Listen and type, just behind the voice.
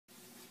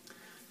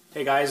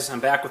Hey guys, I'm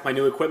back with my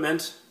new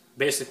equipment.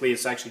 Basically,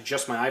 it's actually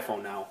just my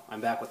iPhone now. I'm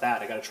back with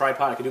that. I got a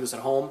tripod. I can do this at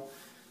home.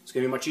 It's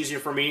going to be much easier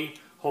for me.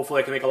 Hopefully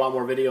I can make a lot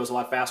more videos a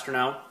lot faster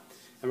now.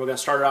 And we're going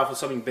to start it off with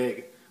something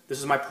big. This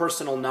is my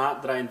personal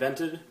knot that I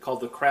invented called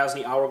the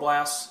Krasny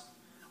Hourglass.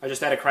 I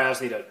just added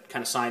Krasny to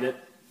kind of sign it.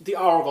 The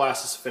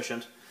Hourglass is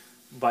sufficient,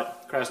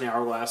 but Krasny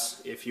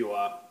Hourglass, if you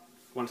want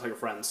to tell your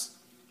friends,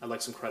 I'd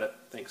like some credit.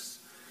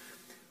 Thanks.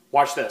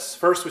 Watch this.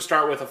 First we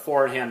start with a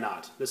forehand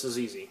knot. This is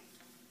easy.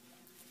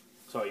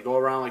 So you go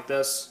around like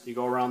this, you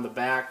go around the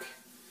back,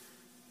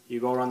 you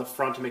go around the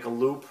front to make a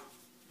loop,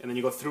 and then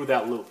you go through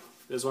that loop.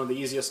 This is one of the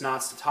easiest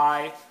knots to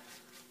tie.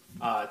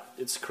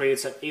 It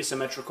creates an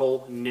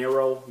asymmetrical,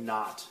 narrow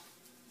knot.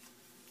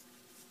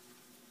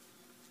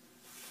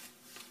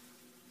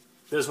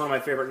 This is one of my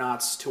favorite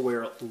knots to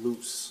wear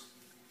loose.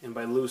 And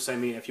by loose, I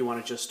mean if you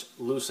want to just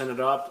loosen it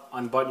up,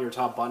 unbutton your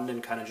top button,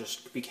 and kind of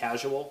just be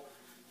casual,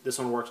 this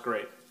one works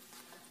great.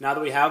 Now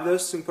that we have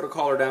this, we can put a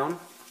collar down.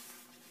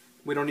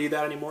 We don't need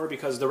that anymore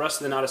because the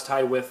rest of the knot is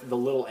tied with the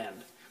little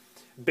end.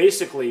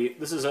 Basically,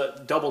 this is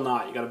a double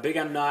knot. You got a big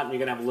end knot and you're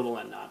going to have a little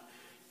end knot.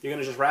 You're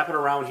going to just wrap it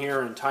around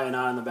here and tie a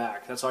knot in the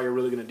back. That's all you're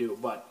really going to do.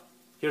 But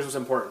here's what's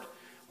important.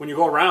 When you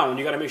go around,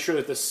 you got to make sure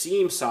that the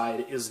seam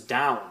side is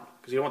down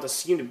because you don't want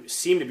the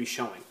seam to be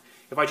showing.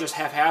 If I just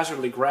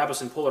haphazardly grab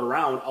this and pull it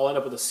around, I'll end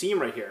up with a seam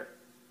right here.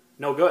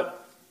 No good.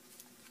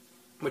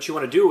 What you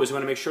want to do is you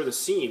want to make sure the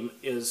seam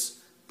is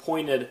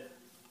pointed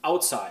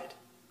outside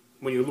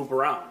when you loop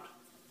around.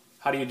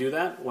 How do you do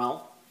that?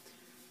 Well,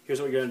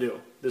 here's what you're going to do.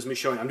 This is me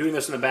showing you. I'm doing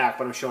this in the back,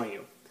 but I'm showing you.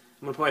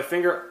 I'm going to put my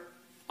finger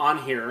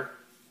on here,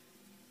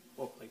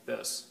 like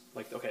this.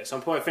 Okay, so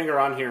I'm putting my finger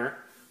on here,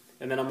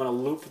 and then I'm going to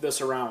loop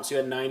this around. See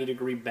that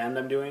 90-degree bend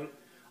I'm doing?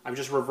 I've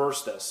just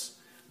reversed this.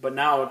 But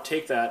now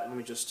take that, let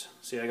me just,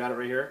 see I got it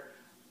right here,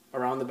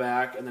 around the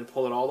back, and then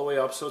pull it all the way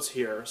up so it's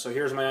here. So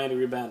here's my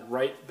 90-degree bend,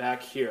 right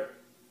back here.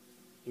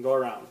 You go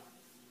around.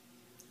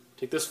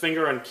 Take this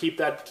finger and keep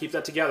that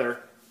together.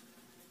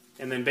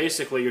 And then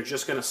basically you're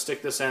just going to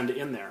stick this end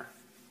in there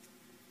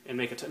and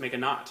make a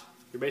knot.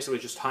 You're basically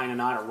just tying a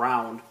knot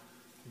around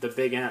the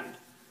big end.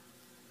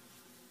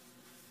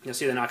 You'll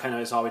see the knot kind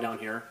of is all the way down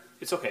here.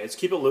 It's okay. It's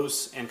keep it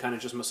loose and kind of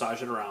just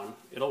massage it around.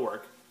 It'll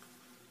work.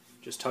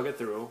 Just tug it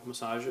through,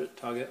 massage it,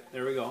 tug it.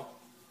 There we go.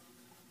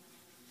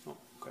 Oh,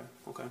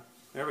 okay.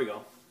 There we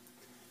go.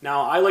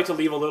 Now I like to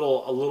leave a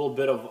little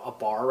bit of a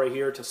bar right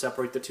here to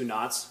separate the two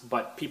knots,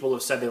 but people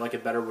have said they like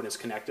it better when it's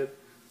connected.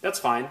 That's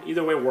fine.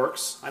 Either way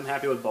works. I'm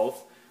happy with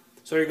both.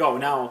 So here you go.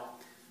 Now,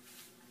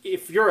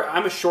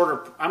 I'm a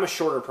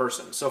shorter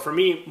person. So for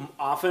me,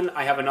 often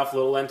I have enough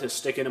little end to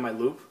stick into my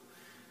loop.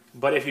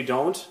 But if you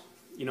don't,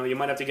 you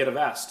might have to get a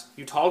vest.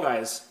 You tall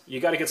guys, you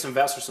got to get some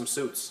vests or some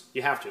suits.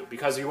 You have to,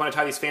 because if you want to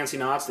tie these fancy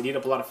knots that eat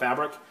up a lot of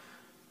fabric,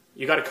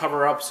 you got to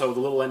cover up so the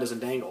little end doesn't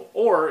dangle.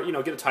 Or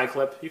get a tie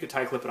clip. You could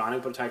tie clip it on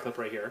it. Put a tie clip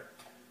right here,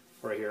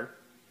 right here.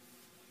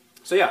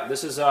 So yeah,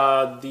 this is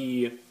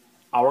the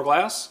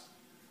Hourglass.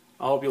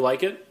 I hope you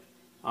like it.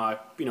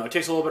 It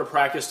takes a little bit of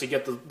practice to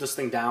get this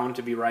thing down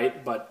to be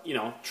right, but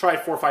try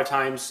it 4 or 5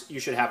 times. You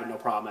should have it no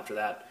problem after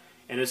that.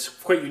 And it's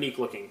quite unique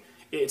looking.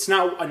 It's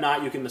not a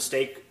knot you can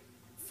mistake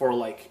for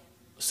like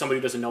somebody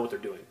who doesn't know what they're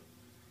doing.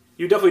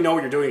 You definitely know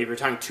what you're doing if you're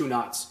tying 2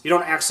 knots. You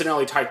don't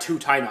accidentally tie 2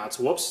 tie knots.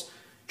 Whoops.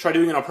 Try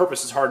doing it on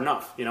purpose. It's hard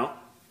enough,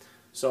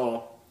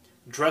 So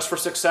dress for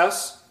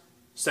success.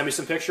 Send me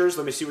some pictures.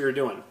 Let me see what you're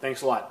doing.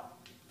 Thanks a lot.